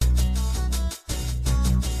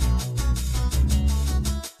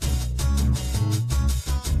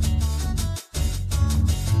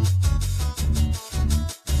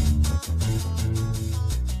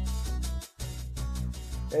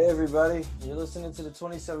everybody. You're listening to the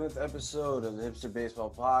 27th episode of the Hipster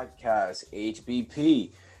Baseball Podcast,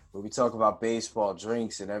 HBP, where we talk about baseball,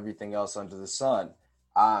 drinks, and everything else under the sun.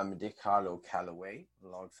 I'm Dick Harlow Calloway,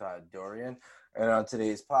 alongside Dorian. And on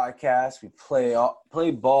today's podcast, we play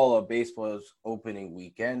ball on baseball's opening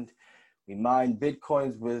weekend. We mine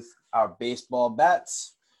Bitcoins with our baseball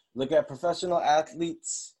bats. Look at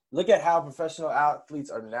how professional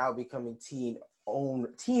athletes are now becoming team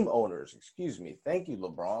owners. Thank you,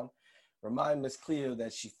 LeBron. Remind Miss Cleo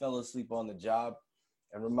that she fell asleep on the job,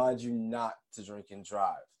 and remind you not to drink and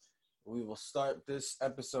drive. We will start this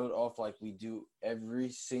episode off like we do every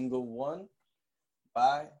single one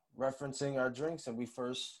by referencing our drinks, and we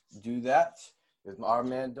first do that with our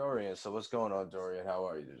man Dorian. So what's going on, Dorian? How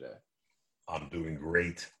are you today? I'm doing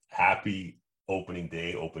great. Happy opening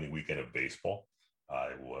weekend of baseball.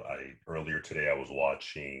 Earlier today I was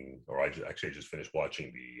watching, or I just finished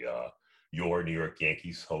watching your New York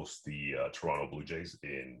Yankees host the Toronto Blue Jays.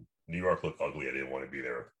 In New York looked ugly. I didn't want to be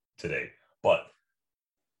there today, but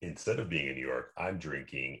instead of being in New York, I'm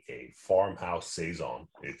drinking a Farmhouse Saison.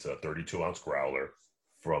 It's a 32-ounce growler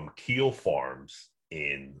from Keel Farms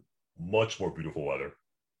in much more beautiful weather,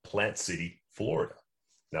 Plant City, Florida.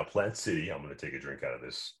 Now, Plant City, I'm going to take a drink out of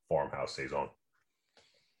this Farmhouse Saison.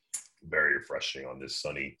 Very refreshing on this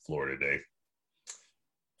sunny Florida day.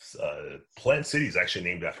 Plant City is actually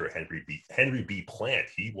named after Henry B. Plant.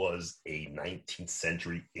 He was a 19th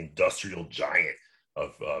century industrial giant. A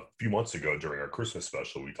few months ago during our Christmas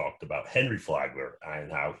special, we talked about Henry Flagler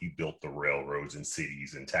and how he built the railroads in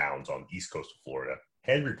cities and towns on the east coast of Florida.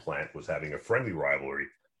 Henry Plant was having a friendly rivalry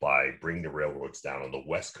by bringing the railroads down on the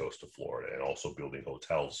west coast of Florida and also building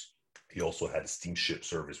hotels. He also had steamship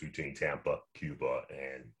service between Tampa, Cuba,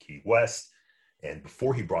 and Key West. And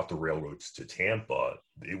before he brought the railroads to Tampa,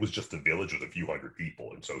 it was just a village with a few hundred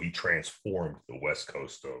people. And so he transformed the west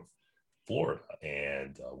coast of Florida.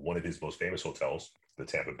 And one of his most famous hotels, the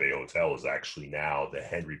Tampa Bay Hotel, is actually now the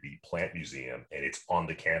Henry B. Plant Museum, and it's on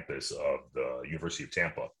the campus of the University of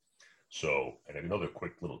Tampa. So, and another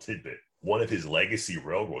quick little tidbit, one of his legacy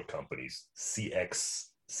railroad companies, CSX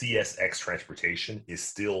Transportation, is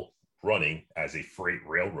still running as a freight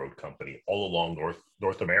railroad company all along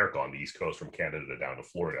North America on the East Coast from Canada down to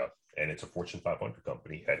Florida. And it's a Fortune 500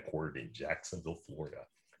 company headquartered in Jacksonville, Florida.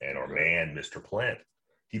 And our man, Mr. Plant,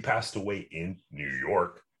 he passed away in New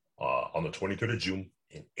York on the 23rd of June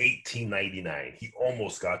in 1899. He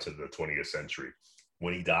almost got to the 20th century.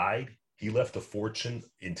 When he died, he left a fortune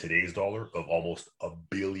in today's dollar of almost $1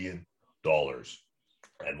 billion.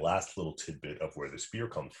 And last little tidbit of where this beer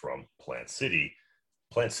comes from, Plant City.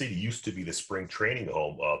 Plant City used to be the spring training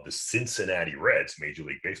home of the Cincinnati Reds Major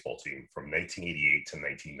League Baseball team from 1988 to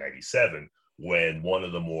 1997, when one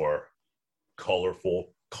of the more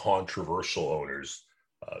colorful, controversial owners,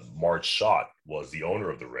 Marge Schott, was the owner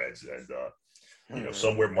of the Reds. And,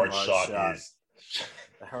 somewhere Marge Schott is,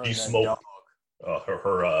 she smoked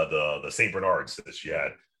the St. Bernards that she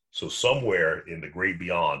had. So somewhere in the great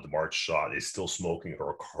beyond, Marge Schott is still smoking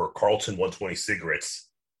her Carlton 120 cigarettes,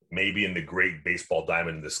 maybe in the great baseball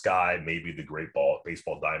diamond in the sky, maybe the great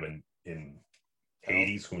baseball diamond in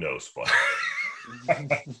Hades, who knows? But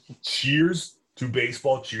cheers to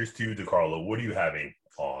baseball. Cheers to you, DeCarlo. What are you having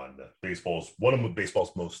on one of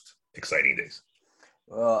baseball's most exciting days?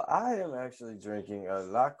 Well, I am actually drinking a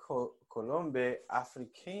La Colombe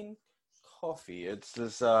Africaine coffee. It's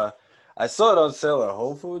this, I saw it on sale at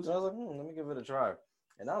Whole Foods, and I was like, let me give it a try.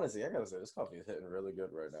 And honestly, I gotta say, this coffee is hitting really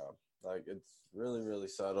good right now. Like, it's really, really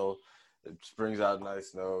subtle. It brings out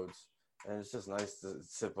nice notes, and it's just nice to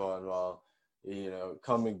sip on while,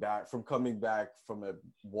 coming back from a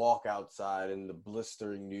walk outside in the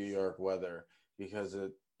blistering New York weather, because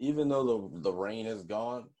even though the rain is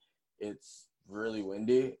gone, it's really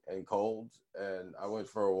windy and cold, and I went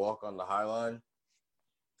for a walk on the High Line.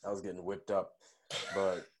 I was getting whipped up,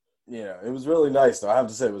 but it was really nice, though. I have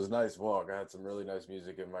to say, it was a nice walk. I had some really nice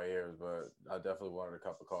music in my ears, but I definitely wanted a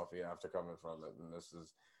cup of coffee after coming from it. And this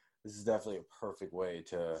is definitely a perfect way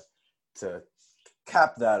to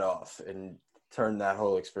cap that off and turn that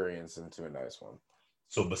whole experience into a nice one.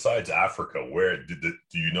 So besides Africa, where do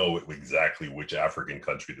you know exactly which African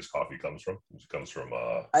country this coffee comes from? It comes from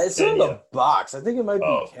it's Kenya. in the box. I think it might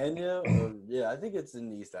be Kenya. I think it's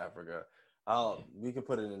in East Africa. We could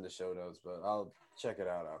put it in the show notes, but I'll check it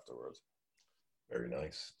out afterwards. Very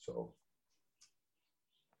nice. So,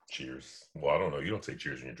 cheers. Well, I don't know. You don't say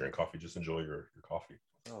cheers when you drink coffee. Just enjoy your coffee.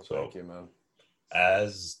 Oh, thank you, man.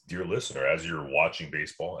 As dear listener, as you're watching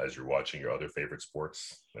baseball, as you're watching your other favorite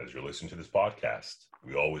sports, as you're listening to this podcast,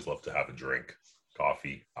 we always love to have a drink,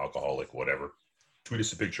 coffee, alcoholic, whatever. Tweet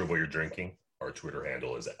us a picture of what you're drinking Our Twitter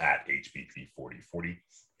handle is at HBP4040,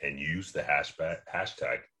 and use the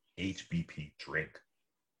hashtag HBPDrink.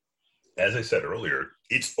 As I said earlier,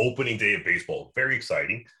 it's opening day of baseball. Very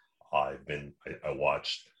exciting. I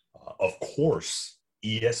watched, of course,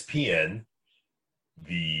 ESPN,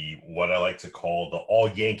 what I like to call the All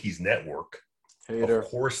Yankees Network. Hater.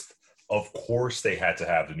 Of course, they had to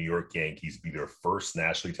have the New York Yankees be their first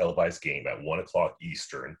nationally televised game at 1:00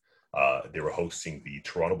 Eastern. They were hosting the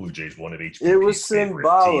Toronto Blue Jays, one of HPP's It was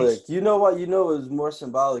symbolic. teams. You know what? You know it was more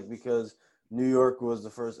symbolic because New York was the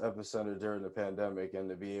first epicenter during the pandemic, and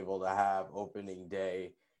to be able to have opening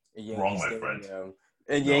day in Yankee Stadium.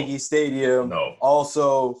 And Yankee Stadium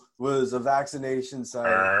also was a vaccination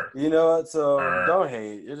site. You know what? So don't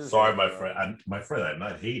hate. You're just sorry, my friend. I'm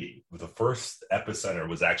not hating. The first epicenter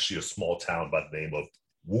was actually a small town by the name of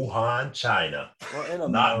Wuhan, China. Well,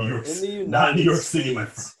 not New York City, my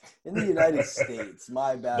friend. In the United States.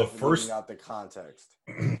 My bad for leaving out the context.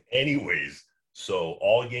 Anyways, so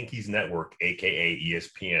All Yankees Network, aka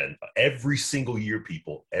ESPN, every single year,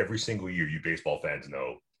 you baseball fans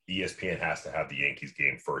know, ESPN has to have the Yankees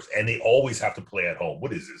game first, and they always have to play at home.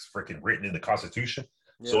 What is this, freaking written in the Constitution?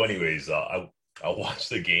 Yeah. So anyways, I watched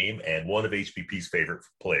the game, and one of HPP's favorite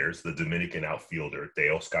players, the Dominican outfielder,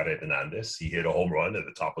 Teoscar Hernandez, he hit a home run at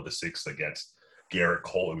the top of the sixth against Garrett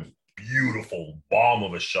Cole. It was beautiful, bomb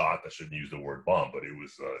of a shot. I shouldn't use the word bomb, but it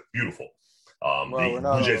was beautiful. The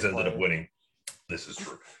Blue Jays ended up winning. This is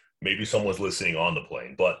true. Maybe someone's listening on the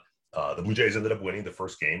plane, but the Blue Jays ended up winning the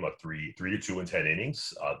first game of 3-2 in 10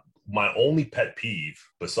 innings. My only pet peeve,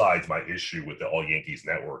 besides my issue with the All Yankees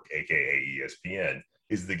Network, aka ESPN,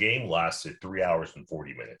 is the game lasted 3 hours and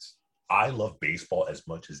 40 minutes. I love baseball as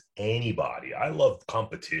much as anybody. I love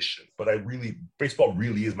competition, but baseball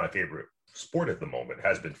really is my favorite sport at the moment. It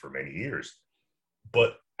has been for many years.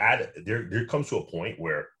 But there comes to a point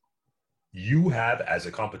where you have, as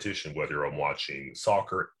a competition, whether I'm watching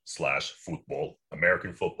soccer/football,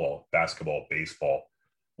 American football, basketball, baseball,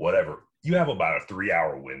 whatever, you have about a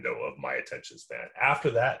 3-hour window of my attention span. After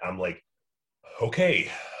that, I'm like, okay,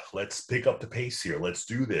 let's pick up the pace here. Let's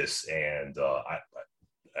do this. And I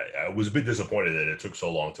was a bit disappointed that it took so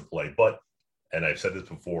long to play. And I've said this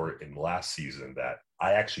before in last season, that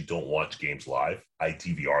I actually don't watch games live. I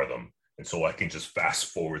DVR them. And so I can just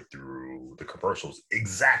fast forward through the commercials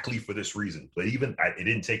exactly for this reason. But it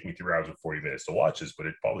didn't take me 3 hours and 40 minutes to watch this, but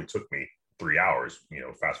it probably took me 3 hours,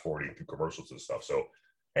 fast forwarding through commercials and stuff. So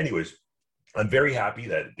anyways, I'm very happy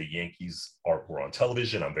that the Yankees were on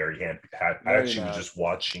television. I'm very happy. I actually was just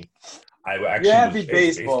watching.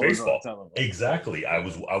 Baseball. Exactly. I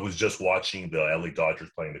was just watching the LA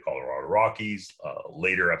Dodgers playing the Colorado Rockies.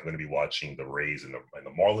 Later, I'm going to be watching the Rays and the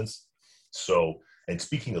Marlins. So, and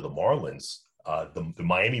speaking of the Marlins, the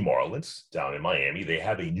Miami Marlins down in Miami, they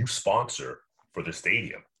have a new sponsor for the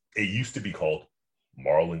stadium. It used to be called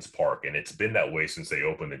Marlins Park, and it's been that way since they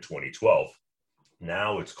opened in 2012.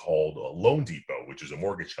 Now it's called Loan Depot, which is a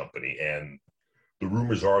mortgage company. And the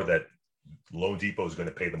rumors are that Loan Depot is going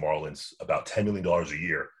to pay the Marlins about $10 million a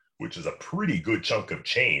year, which is a pretty good chunk of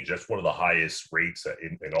change. That's one of the highest rates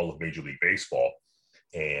in all of Major League Baseball.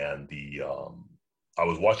 And I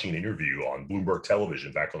was watching an interview on Bloomberg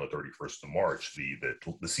Television back on the 31st of March. The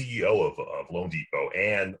CEO of Loan Depot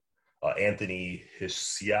and Anthony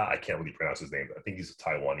Hsieh, I can't really pronounce his name, but I think he's a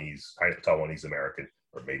Taiwanese American,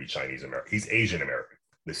 or maybe Chinese American. He's Asian American.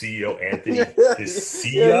 The CEO, Anthony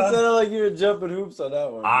Hsieh. Yeah, it sounded like you were jumping hoops on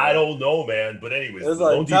that one. I don't know, man. But anyways, it's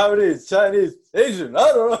like Taiwanese, Chinese, Asian.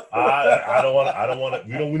 I don't know. I don't want to.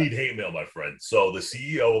 We need hate mail, my friend. So the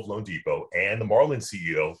CEO of Loan Depot and the Marlins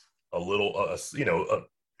CEO,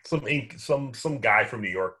 some guy from New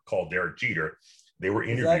York called Derek Jeter. They were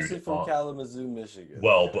interviewed. He's actually from Kalamazoo, Michigan.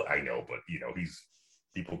 Well, but I know, but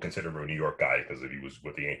people consider him a New York guy because he was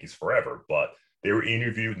with the Yankees forever. But they were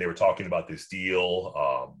interviewed and they were talking about this deal.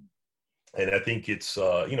 And I think it's,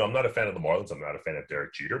 I'm not a fan of the Marlins. I'm not a fan of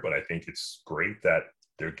Derek Jeter, but I think it's great that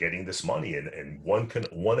they're getting this money. And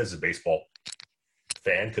one as a baseball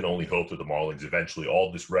fan can only hope that the Marlins eventually,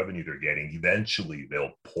 all this revenue they're getting, eventually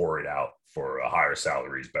they'll pour it out for higher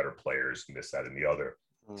salaries, better players, and this, that, and the other.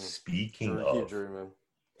 Speaking of,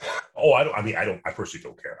 I personally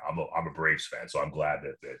don't care. I'm a Braves fan, so I'm glad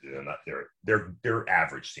that they're not they're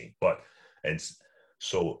average team.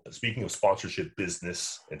 So speaking of sponsorship,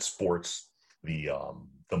 business, and sports, staying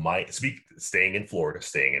in Florida,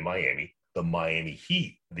 staying in Miami, the Miami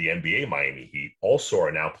Heat, the NBA Miami Heat, also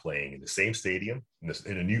are now playing in the same stadium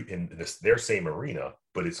their same arena,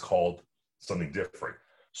 but it's called something different.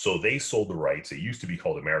 So they sold the rights. It used to be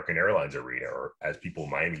called American Airlines Arena, or as people in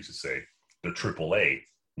Miami used to say, the AAA.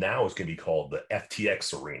 Now it's going to be called the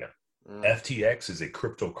FTX Arena. FTX is a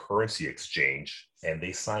cryptocurrency exchange, and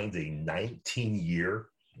they signed a 19-year,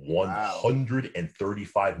 Wow.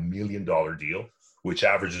 $135 million deal, which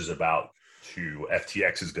averages about to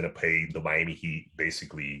FTX is going to pay the Miami Heat,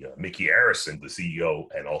 basically Mickey Arison, the CEO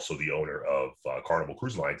and also the owner of Carnival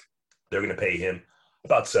Cruise Lines. They're going to pay him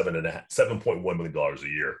about $7.1 million a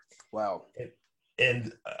year. Wow.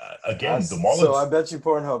 And again, the Marlins. So I bet you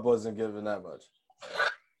Pornhub wasn't giving that much.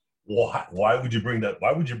 Why would you bring that?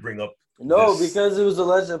 Why would you bring up? No, because it was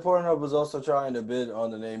alleged that Pornhub was also trying to bid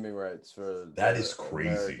on the naming rights for that is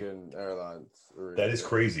crazy. American Airlines. That is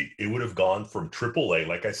crazy. It would have gone from AAA,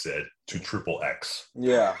 like I said, to XXX.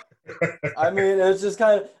 Yeah. I mean, it's just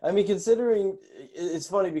kind of, I mean, considering, it's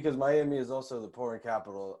funny because Miami is also the porn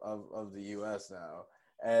capital of the U.S. now.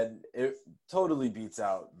 And it totally beats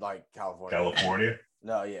out, like, California. California?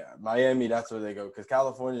 No, yeah. Miami, that's where they go because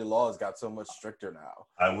California laws got so much stricter now.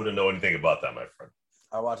 I wouldn't know anything about that, my friend.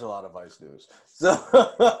 I watch a lot of Vice News. So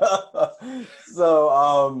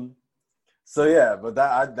yeah, but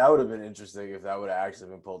that would have been interesting if that would have actually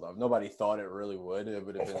been pulled off. Nobody thought it really would. It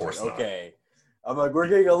would have been like, okay. I'm like, we're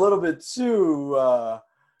getting a little bit too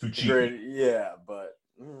cheap. Great. Yeah, but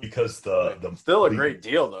because still a great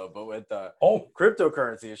deal though. But with the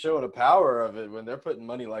cryptocurrency, it's showing the power of it when they're putting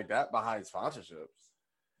money like that behind sponsorships.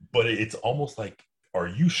 But it's almost like, are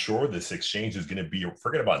you sure this exchange is going to be,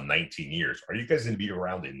 forget about 19 years, are you guys going to be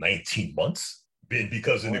around in 19 months?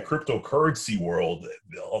 Because in the cryptocurrency world,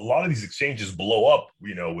 a lot of these exchanges blow up,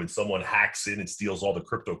 when someone hacks in and steals all the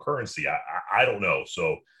cryptocurrency. I don't know.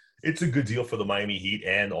 So it's a good deal for the Miami Heat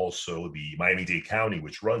and also the Miami-Dade County,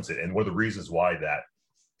 which runs it. And one of the reasons why that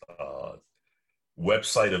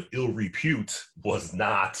website of ill repute was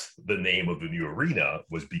not the name of the new arena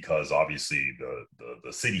was because obviously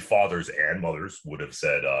the city fathers and mothers would have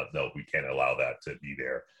said, no, we can't allow that to be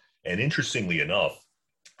there. And interestingly enough,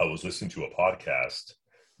 I was listening to a podcast.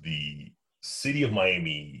 The city of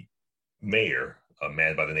Miami mayor, a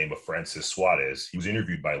man by the name of Francis Suarez, he was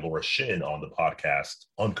interviewed by Laura Shin on the podcast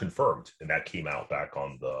Unconfirmed, and that came out back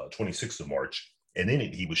on the 26th of March. And in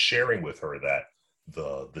it, he was sharing with her that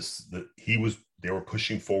they were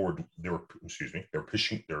pushing through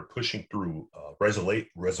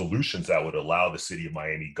resolutions that would allow the city of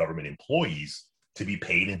Miami government employees to be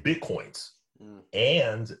paid in Bitcoins.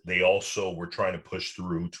 And they also were trying to push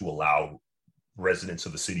through to allow residents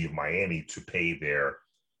of the city of Miami to pay their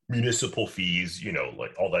municipal fees,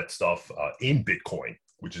 like all that stuff in Bitcoin,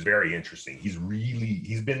 which is very interesting. He's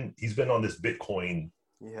been on this Bitcoin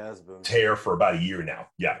tear for about a year now.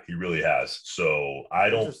 Yeah, he really has. So I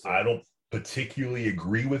don't particularly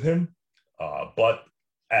agree with him, but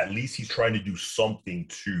at least he's trying to do something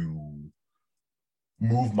to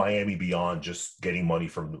move Miami beyond just getting money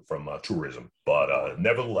from tourism. But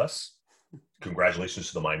nevertheless, congratulations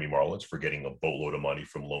to the Miami Marlins for getting a boatload of money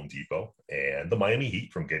from Loan Depot and the Miami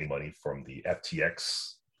Heat from getting money from the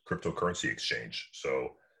FTX cryptocurrency exchange.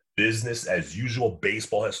 So business as usual.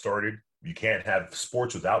 Baseball has started. You can't have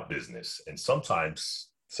sports without business. And sometimes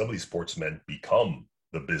some of these sportsmen become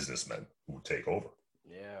the businessmen who take over.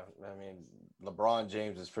 Yeah, I mean, LeBron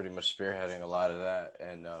James is pretty much spearheading a lot of that.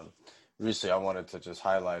 And recently I wanted to just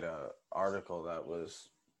highlight an article that was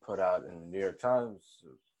put out in the New York Times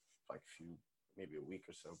like maybe a week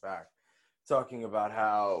or so back, talking about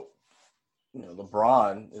how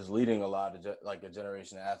LeBron is leading a lot of a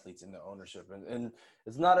generation of athletes into ownership, and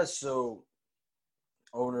it's not as so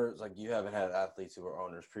owners like you haven't had athletes who were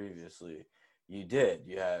owners previously. You did.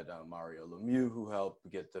 You had Mario Lemieux, who helped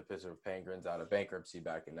get the Pittsburgh Penguins out of bankruptcy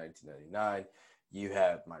back in 1999. You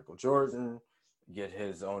had Michael Jordan get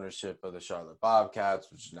his ownership of the Charlotte Bobcats,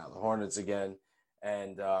 which is now the Hornets again,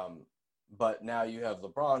 and but now you have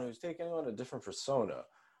LeBron, who's taking on a different persona,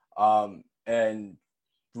 and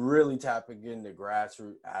really tapping into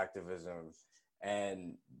grassroots activism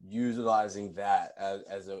and utilizing that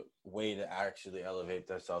as a way to actually elevate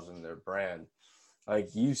themselves in their brand. Like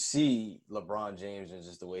you see LeBron James and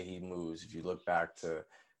just the way he moves. If you look back to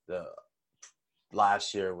the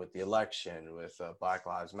last year with the election, with Black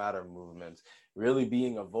Lives Matter movements, really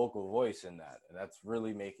being a vocal voice in that. And that's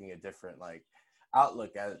really making a different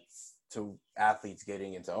outlook as to athletes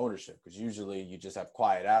getting into ownership, because usually you just have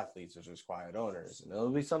quiet athletes or just quiet owners. And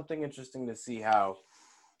it'll be something interesting to see how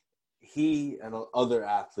he and other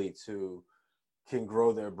athletes who can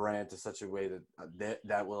grow their brand to such a way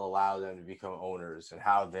that will allow them to become owners, and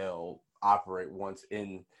how they'll operate once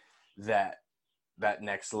in that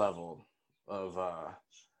next level of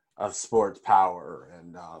sports power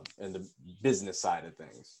and the business side of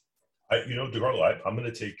things. DeCarlo, I'm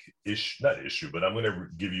going to take not issue, but I'm going to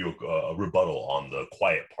give you a rebuttal on the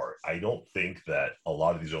quiet part. I don't think that a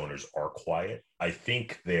lot of these owners are quiet. I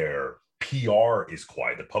think their PR is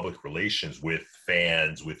quiet, the public relations with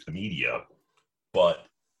fans, with the media, but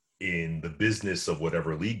in the business of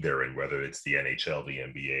whatever league they're in, whether it's the NHL, the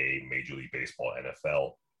NBA, Major League Baseball,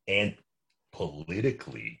 NFL, and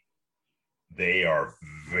politically, they are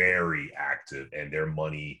very active and their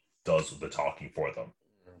money does the talking for them.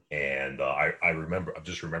 And I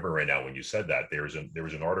just remember right now when you said that there was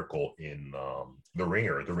an article in The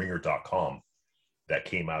Ringer, theringer.com, that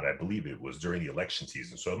came out, I believe it was during the election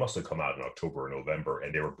season. So it must have come out in October or November.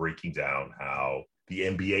 And they were breaking down how the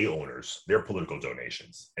NBA owners, their political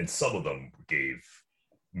donations, and some of them gave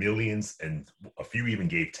millions and a few even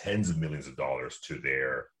gave tens of millions of dollars to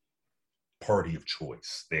their party of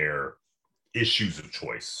choice, their issues of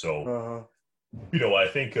choice. So, I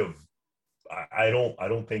think of, I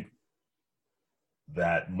don't think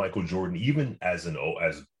that Michael Jordan, even as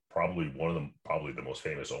probably probably the most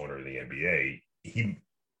famous owner in the NBA,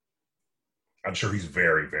 I'm sure he's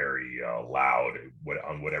very, very loud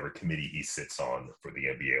on whatever committee he sits on for the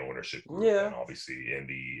NBA ownership group, and obviously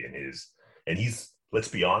and he's, let's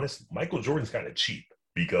be honest, Michael Jordan's kind of cheap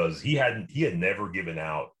because he had never given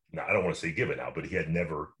out. Now, I don't want to say given out, but he had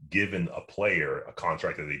never given a player a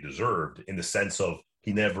contract that they deserved, in the sense of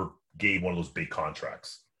he never gave one of those big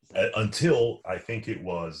contracts until I think it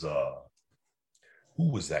was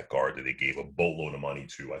who was that guard that they gave a boatload of money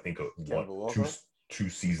to? I think two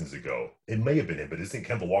seasons ago. It may have been him, but isn't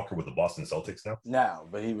Kemba Walker with the Boston Celtics now? No,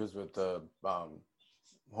 but he was with the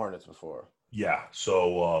Hornets before. Yeah,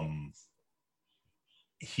 so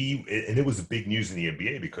it was a big news in the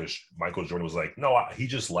NBA because Michael Jordan was like, no, he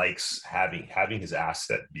just likes having his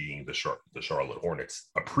asset being the Charlotte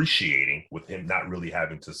Hornets, appreciating with him not really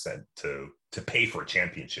having to pay for a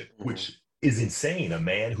championship, which is insane. A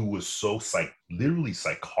man who was so literally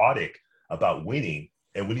psychotic about winning,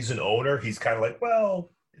 and when he's an owner, he's kind of like,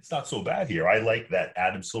 well, it's not so bad here. I like that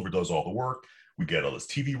Adam Silver does all the work. We get all this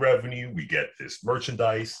TV revenue. We get this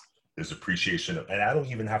merchandise. There's appreciation, and I don't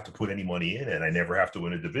even have to put any money in, and I never have to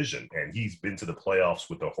win a division. And he's been to the playoffs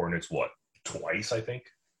with the Hornets, twice, I think?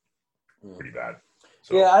 Pretty bad.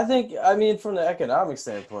 So. Yeah, I mean, from the economic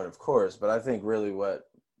standpoint, of course, but I think really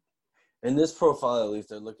in this profile, at least,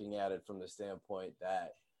 they're looking at it from the standpoint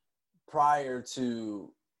that prior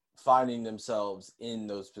to finding themselves in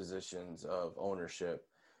those positions of ownership,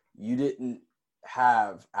 you didn't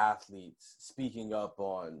have athletes speaking up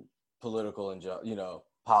on political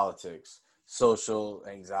politics, social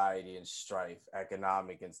anxiety and strife,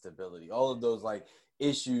 economic instability, all of those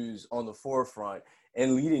issues on the forefront,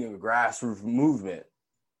 and leading a grassroots movement,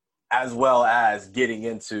 as well as getting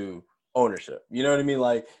into ownership. You know what I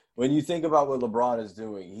mean? When you think about what LeBron is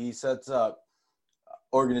doing, he sets up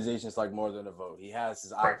organizations like More Than a Vote. He has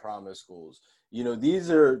his I Promise schools.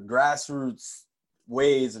 These are grassroots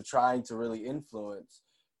ways of trying to really influence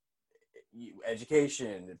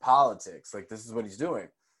education and politics. This is what he's doing,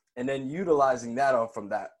 and then utilizing that from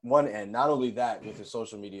that one end. Not only that, with his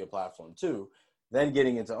social media platform too, then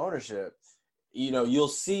getting into ownership. You'll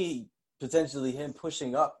see potentially him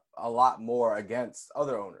pushing up a lot more against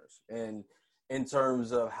other owners, and in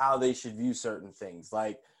terms of how they should view certain things,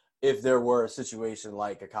 if there were a situation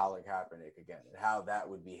like a Colin Kaepernick again, and how that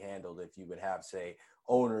would be handled if you would have, say,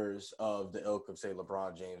 owners of the ilk of, say,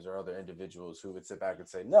 LeBron James or other individuals who would sit back and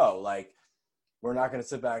say, no, we're not going to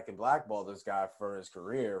sit back and blackball this guy for his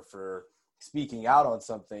career for speaking out on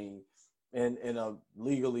something in a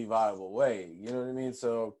legally viable way. You know what I mean?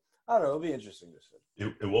 So, I don't know. It'll be interesting to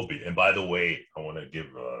see. It will be. And by the way, I want to give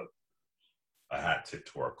a hat tip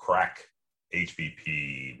to our crack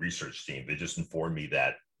HVP research team. They just informed me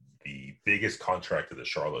that the biggest contract that the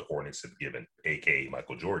Charlotte Hornets have given, a.k.a.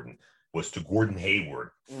 Michael Jordan, was to Gordon Hayward,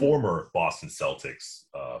 former Boston Celtics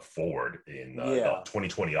forward in the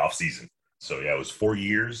 2020 offseason. So, yeah, it was 4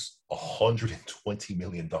 years, $120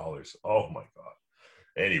 million. Oh, my God.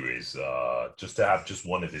 Anyways, just to have just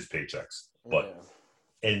one of his paychecks. But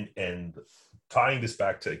and tying this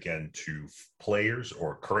back to players,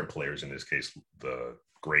 or current players, in this case, the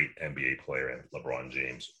great NBA player and LeBron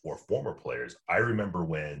James, or former players. I remember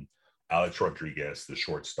when Alex Rodriguez, the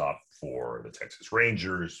shortstop for the Texas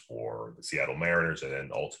Rangers, for the Seattle Mariners, and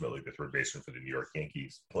then ultimately the third baseman for the New York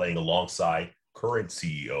Yankees, playing alongside current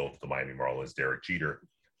CEO of the Miami Marlins, Derek Jeter.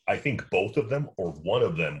 I think both of them, or one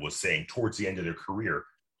of them, was saying towards the end of their career,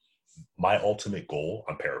 my ultimate goal,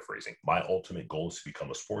 I'm paraphrasing, my ultimate goal is to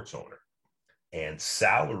become a sports owner. And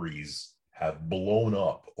salaries have blown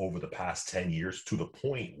up over the past 10 years to the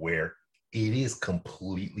point where it is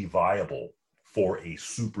completely viable for a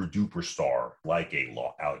super duper star like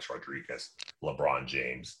Alex Rodriguez, LeBron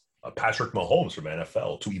James, Patrick Mahomes from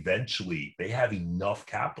NFL to eventually they have enough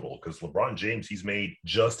capital because LeBron James, he's made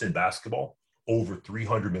just in basketball over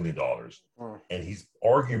 $300 million. And he's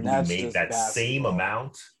arguably made that same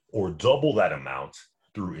amount or double that amount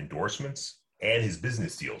through endorsements and his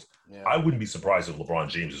business deals. Yeah. I wouldn't be surprised if LeBron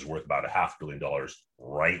James is worth about $500 million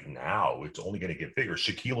right now. It's only going to get bigger.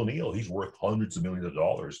 Shaquille O'Neal, he's worth hundreds of millions of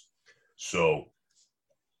dollars. So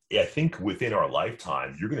I think within our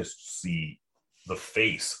lifetime, you're going to see the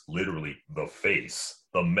face, literally the face,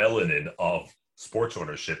 the melanin of sports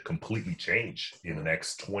ownership completely change in the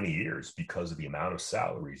next 20 years because of the amount of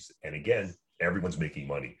salaries. And again, everyone's making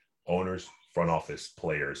money. Owners, front office,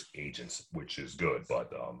 players, agents, which is good.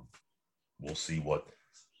 But we'll see what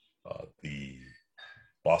the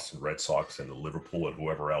Boston Red Sox and the Liverpool and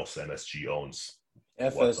whoever else MSG owns.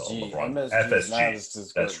 FSG.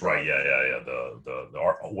 FSG. That's right. Yeah. The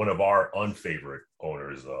one of our unfavorite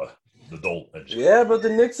owners, the Dalton. Yeah, but the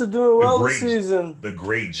Knicks are doing well this season.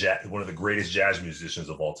 One of the greatest jazz musicians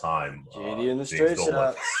of all time. JD and the Straight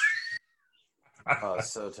Shots. Oh,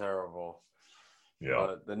 it's so terrible. Yeah,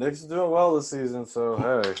 but the Knicks are doing well this season. So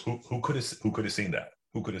hey, who could have seen that?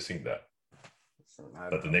 Who could have seen that?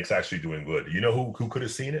 That the Knicks actually doing good. You know who could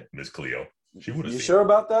have seen it? Miss Cleo. She would have. You sure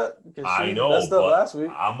about that? I know, but last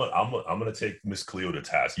week. I'm gonna take Miss Cleo to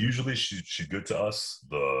task. Usually she's good to us,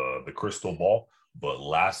 the crystal ball. But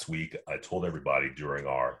last week I told everybody during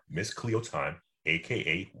our Miss Cleo time,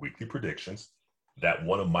 aka weekly predictions, that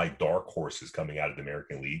one of my dark horses coming out of the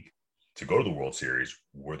American League to go to the World Series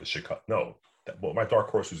were the Chicago. No, my dark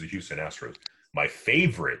horse was the Houston Astros. My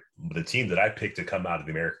favorite, the team that I picked to come out of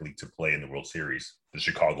the American League to play in the World Series, the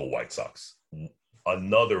Chicago White Sox.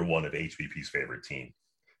 Another one of HBP's favorite team.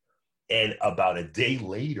 And about a day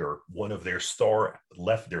later, one of their star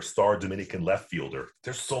Dominican left fielder.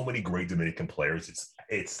 There's so many great Dominican players.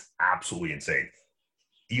 It's absolutely insane.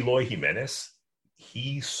 Eloy Jimenez,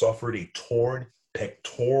 he suffered a torn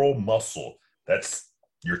pectoral muscle. That's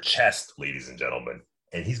your chest, ladies and gentlemen.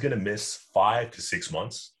 And he's going to miss 5 to 6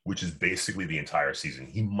 months, which is basically the entire season.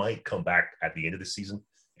 He might come back at the end of the season,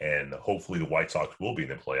 and hopefully the White Sox will be in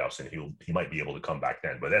the playoffs, and he might be able to come back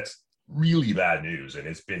then. But that's really bad news, and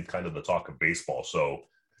it's been kind of the talk of baseball. So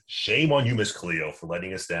shame on you, Miss Cleo, for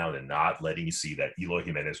letting us down and not letting you see that Eloy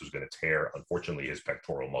Jimenez was going to tear, unfortunately, his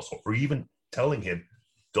pectoral muscle, or even telling him,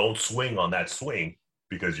 don't swing on that swing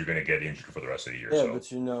because you're going to get injured for the rest of the year. Yeah, so.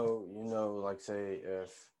 But you know, like say if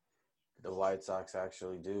the White Sox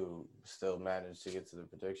actually do still manage to get to the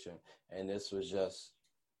prediction, and this was just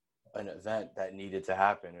an event that needed to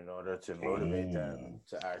happen in order to motivate them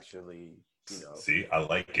to actually, See, I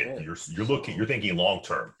like it. Win. You're thinking long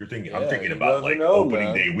term. I'm thinking about like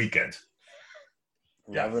opening day weekend.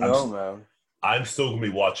 Never know, man. I'm still going to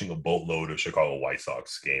be watching a boatload of Chicago White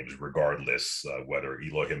Sox games, regardless whether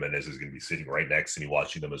Eloy Jimenez is going to be sitting right next to me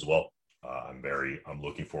watching them as well. I'm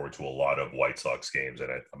looking forward to a lot of White Sox games,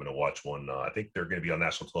 and I'm going to watch one. I think they're going to be on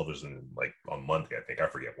national television like on Monday. I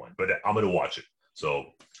forget when, but I'm going to watch it. So,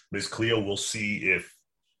 Ms. Cleo, we'll see if,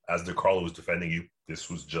 as DeCarlo was defending you, this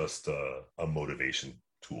was just a motivation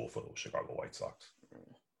tool for the Chicago White Sox.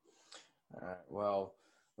 All right. Well,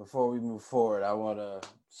 before we move forward, I want to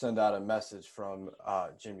send out a message from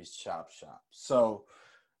Jimmy's Chop Shop. So,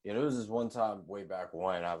 there was this one time way back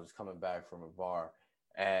when I was coming back from a bar,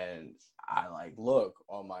 and I look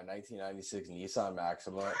on my 1996 Nissan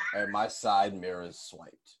Maxima, and my side mirror is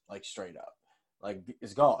swiped, straight up,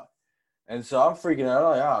 it's gone. And so I'm freaking out.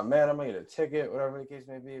 I'm like, oh man, I'm gonna get a ticket, whatever the case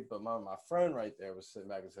may be. But my friend right there was sitting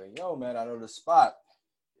back and saying, yo man, I know this spot.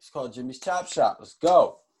 It's called Jimmy's Chop Shop. Let's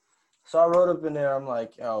go. So I rode up in there. I'm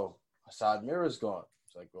like, yo, my side mirror's gone.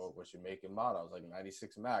 It's like, well, what's your make and model? I was like,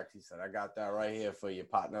 96 Max. He said, I got that right here for you,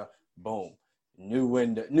 partner. Boom. New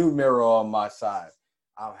window, new mirror on my side.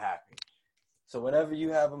 I'm happy. So whenever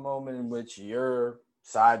you have a moment in which your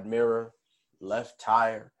side mirror, left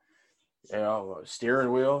tire,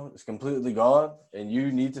 steering wheel is completely gone, and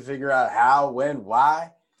you need to figure out how, when,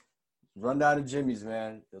 why, run down to Jimmy's,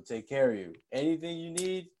 man. They'll take care of you. Anything you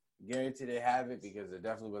need, guarantee they have it, because there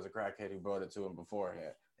definitely was a crackhead who brought it to him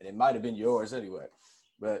beforehand. And it might have been yours anyway.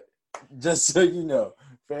 But just so you know,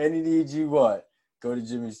 for any need you want, go to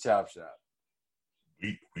Jimmy's Chop Shop.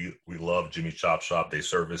 We love Jimmy's Chop Shop. They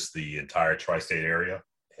service the entire tri-state area.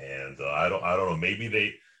 And I don't know, maybe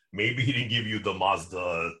he didn't give you the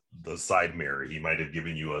Mazda, the side mirror. He might have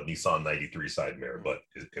given you a Nissan 93 side mirror, but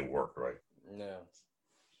it worked, right? Yeah.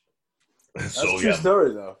 That's a true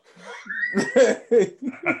story, though.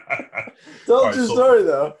 True story,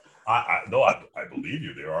 though. I believe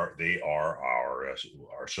you. They are our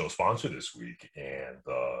show sponsor this week, and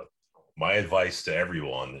my advice to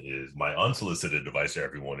everyone is my unsolicited advice to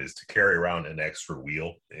everyone is to carry around an extra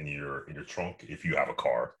wheel in your trunk if you have a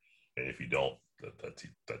car, and if you don't, that's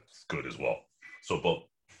good as well. So, but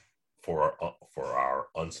for our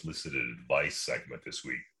unsolicited advice segment this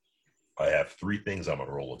week, I have three things I'm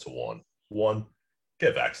gonna roll into one. One,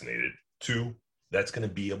 get vaccinated. Two, you're gonna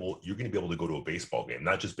be able to go to a baseball game,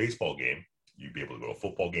 not just baseball game. You'll be able to go to a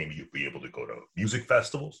football game. You'll be able to go to music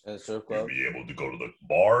festivals. You'll be able to go to the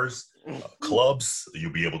bars, clubs.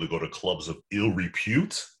 You'll be able to go to clubs of ill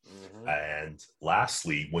repute. Mm-hmm. And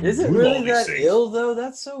lastly, when is it really that ill though?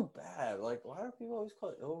 That's so bad. Like, why do people always call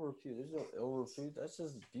it ill repute? There's no ill repute. That's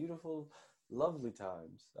just beautiful, lovely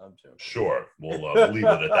times. I'm joking. Sure, we'll leave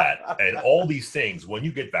it at that. And all these things, when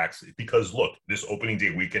you get vaccinated, because look, this opening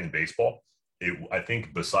day weekend in baseball, I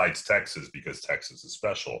think besides Texas, because Texas is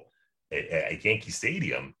special, at Yankee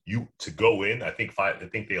Stadium, to go in, I think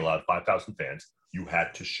they allowed 5,000 fans. You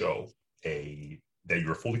had to show that you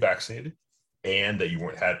were fully vaccinated and that you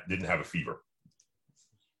didn't have a fever.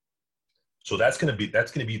 So that's going to be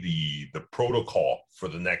the protocol for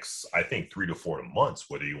the next, I think, 3 to 4 months.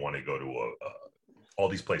 Whether you want to go to all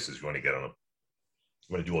these places, you want to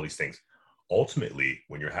do all these things. Ultimately,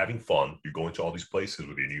 when you're having fun, you're going to all these places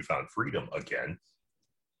with your newfound freedom again.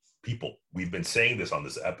 People, we've been saying this on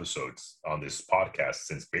this podcast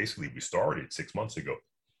since basically we started 6 months ago.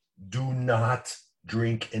 Do not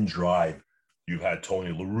drink and drive. You've had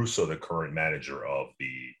Tony La Russa, the current manager of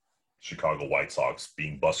the Chicago White Sox,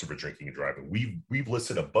 being busted for drinking and driving. We've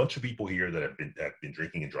listed a bunch of people here that have been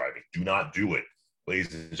drinking and driving. Do not do it,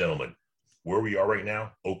 ladies and gentlemen. Where we are right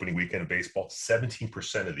now, opening weekend of baseball,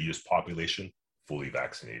 17% of the U.S. population fully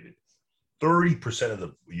vaccinated. 30% of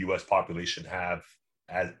the U.S. population have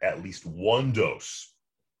at least one dose.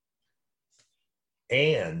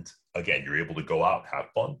 And again, you're able to go out, have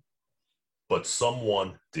fun, but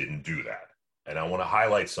someone didn't do that. And I want to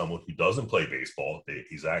highlight someone who doesn't play baseball.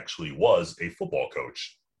 He's actually was a football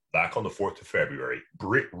coach back on the 4th of February.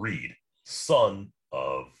 Britt Reed, son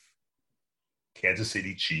of Kansas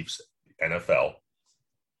City Chiefs NFL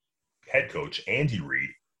head coach Andy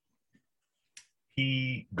Reid.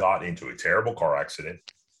 He got into a terrible car accident.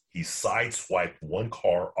 He sideswiped one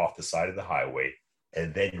car off the side of the highway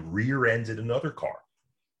and then rear-ended another car.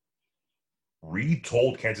 Reid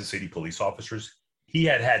told Kansas City police officers he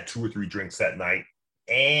had 2 or 3 drinks that night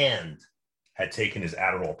and had taken his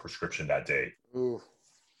Adderall prescription that day. Ooh.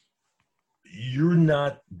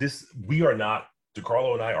 DeCarlo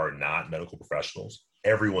and I are not medical professionals.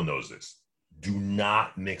 Everyone knows this. Do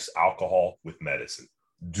not mix alcohol with medicine.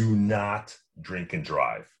 Do not drink and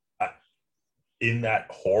drive. In that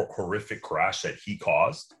horrific crash that he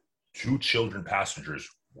caused, 2 children passengers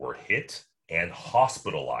were hit and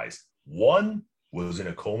hospitalized. One was in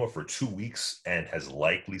a coma for 2 weeks and has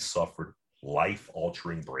likely suffered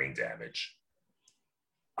life-altering brain damage.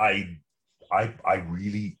 I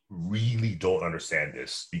really, really don't understand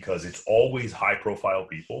this because it's always high-profile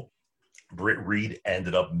people. Britt Reed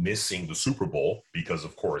ended up missing the Super Bowl because,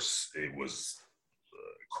 of course, it was a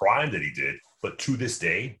crime that he did. But to this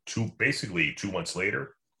day, basically 2 months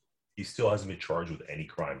later, he still hasn't been charged with any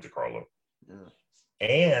crime, DeCarlo. Yeah.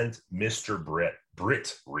 And Mr.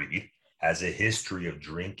 Britt Reed has a history of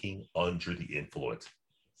drinking under the influence.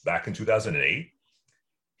 Back in 2008,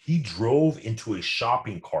 he drove into a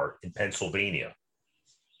shopping cart in Pennsylvania.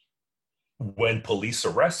 When police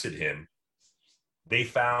arrested him, they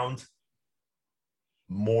found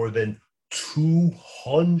more than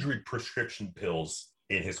 200 prescription pills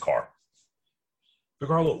in his car.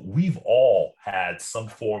 DeCarlo, we've all had some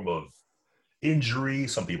form of injury.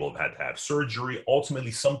 Some people have had to have surgery.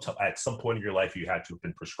 Ultimately, at some point in your life, you had to have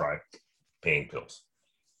been prescribed pain pills.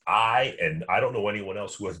 I don't know anyone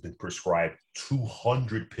else who has been prescribed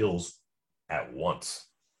 200 pills at once.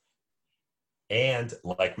 And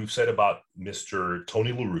like we've said about Mr.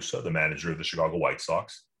 Tony La Russa, the manager of the Chicago White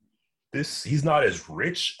Sox, he's not as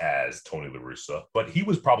rich as Tony La Russa, but he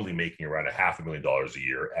was probably making around $500,000 a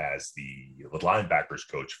year as the linebackers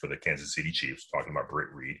coach for the Kansas City Chiefs, talking about Britt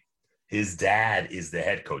Reed. His dad is the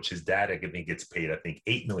head coach. His dad, I think, gets paid,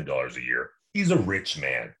 $8 million a year. He's a rich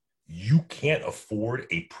man. You can't afford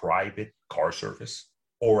a private car service,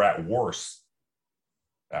 or at worst,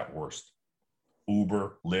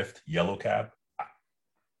 Uber, Lyft, Yellow Cab.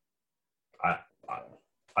 I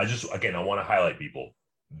want to highlight people.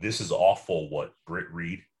 This is awful what Britt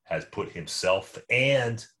Reed has put himself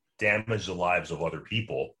and damaged the lives of other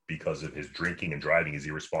people because of his drinking and driving, his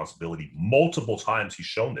irresponsibility. Multiple times he's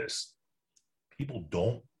shown this. People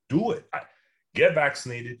don't do it. Get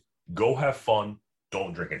vaccinated. Go have fun.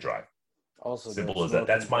 Don't drink and drive. Also, don't Simple as that. smoke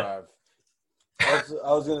and That's my. drive. Also,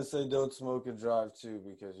 I was gonna say don't smoke and drive too,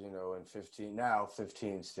 because in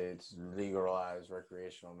 15 states legalize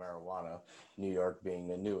recreational marijuana. New York being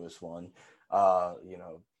the newest one.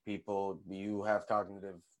 People, you have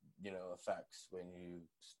cognitive effects when you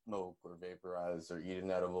smoke or vaporize or eat an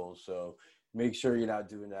edible. So make sure you're not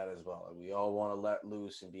doing that as well. We all want to let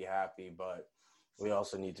loose and be happy, but we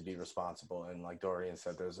also need to be responsible. And like Dorian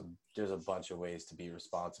said, there's a bunch of ways to be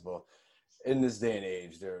responsible. In this day and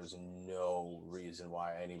age, there's no reason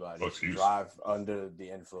why anybody should drive under the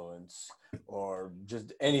influence or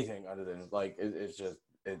just anything under the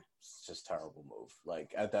it's just terrible move.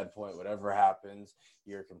 Like at that point, whatever happens,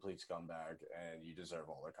 you're a complete scumbag and you deserve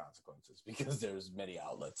all the consequences because there's many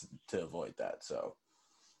outlets to avoid that. So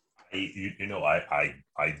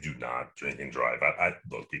I do not drink and drive.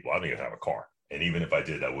 Those people, I don't even have a car. And even if I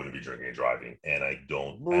did, I wouldn't be drinking and driving. And I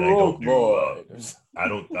don't smoke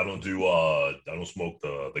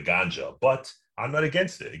the ganja, but I'm not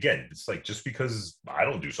against it. Again, it's like, just because I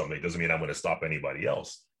don't do something doesn't mean I'm going to stop anybody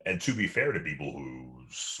else. And to be fair to people who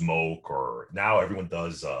smoke, or now everyone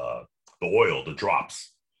does the oil, the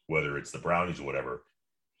drops, whether it's the brownies or whatever,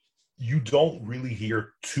 you don't really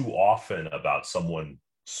hear too often about someone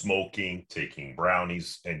smoking, taking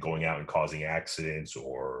brownies, and going out and causing accidents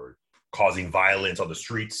or causing violence on the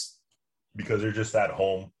streets because they're just at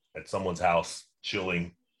home at someone's house,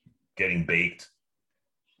 chilling, getting baked.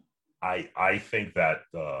 I think that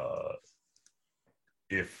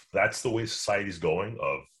if that's the way society's going,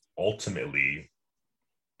 of ultimately,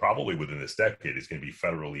 probably within this decade, it's going to be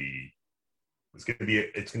federally. It's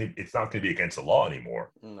not going to be against the law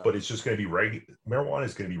anymore, no. But it's just going to be marijuana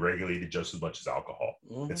is going to be regulated just as much as alcohol.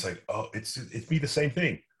 Mm-hmm. It's like, it's be the same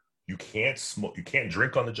thing. You can't smoke. You can't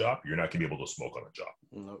drink on the job. You're not going to be able to smoke on the job.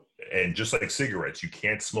 Nope. And just like cigarettes, you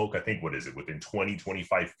can't smoke. I think, within 20,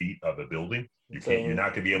 25 feet of a building, you're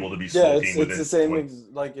not going to be able to be smoking. Yeah, it's the same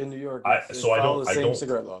like in New York. I don't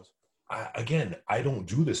cigarette laws. I don't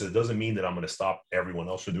do this. It doesn't mean that I'm going to stop everyone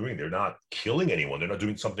else from doing it. They're not killing anyone. They're not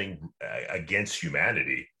doing something against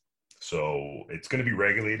humanity. So it's going to be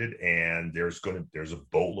regulated, and there's a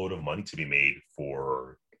boatload of money to be made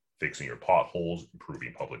for fixing your potholes,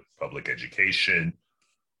 improving public education,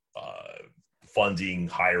 funding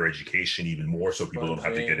higher education even more, so people don't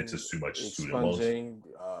have to get into too much student loans.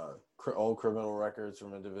 Old criminal records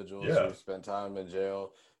from individuals who spent time in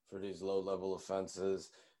jail for these low-level offenses.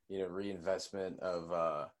 Reinvestment of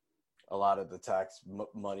a lot of the tax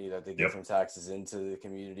money that they get from taxes into the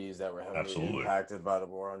communities that were heavily impacted by the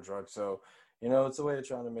war on drugs. So, it's a way of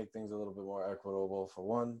trying to make things a little bit more equitable. For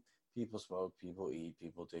one, people smoke, people eat,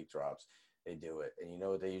 people take drops. They do it. And you know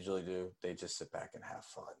what they usually do? They just sit back and have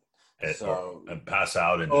fun. And pass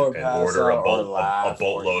out and order a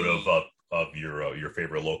boatload of your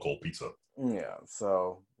favorite local pizza. Yeah.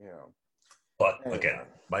 So, But again,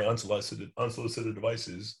 my unsolicited advice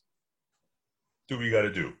is, do what you got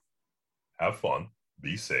to do. Have fun,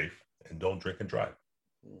 be safe, and don't drink and drive.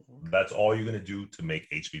 Mm-hmm. That's all you're going to do to make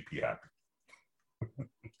HBP happy.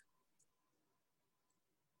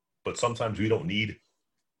 But sometimes we don't need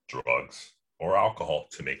drugs or alcohol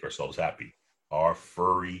to make ourselves happy. Our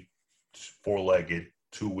furry, four-legged,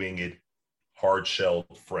 two-winged,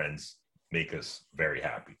 hard-shelled friends make us very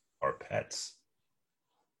happy. Our pets.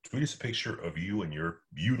 Tweet us a picture of you and your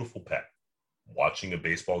beautiful pet watching a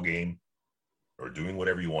baseball game or doing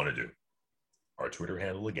whatever you want to do. Our Twitter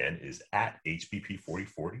handle, again, is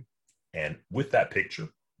 @HBP4040. And with that picture,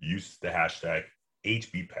 use the hashtag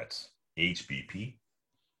HBPets, HBPETS.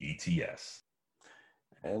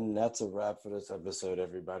 And that's a wrap for this episode,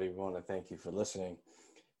 everybody. We want to thank you for listening.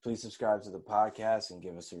 Please subscribe to the podcast and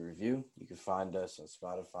give us a review. You can find us on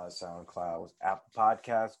Spotify, SoundCloud, Apple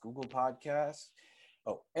Podcasts, Google Podcasts.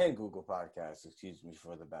 Oh, and Google Podcasts, excuse me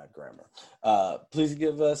for the bad grammar. Please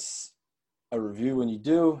give us a review when you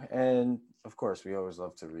do. And, of course, we always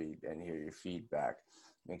love to read and hear your feedback.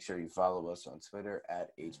 Make sure you follow us on Twitter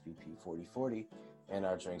 @HBP4040, and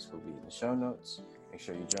our drinks will be in the show notes. Make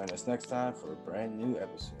sure you join us next time for a brand new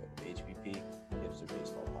episode of HBP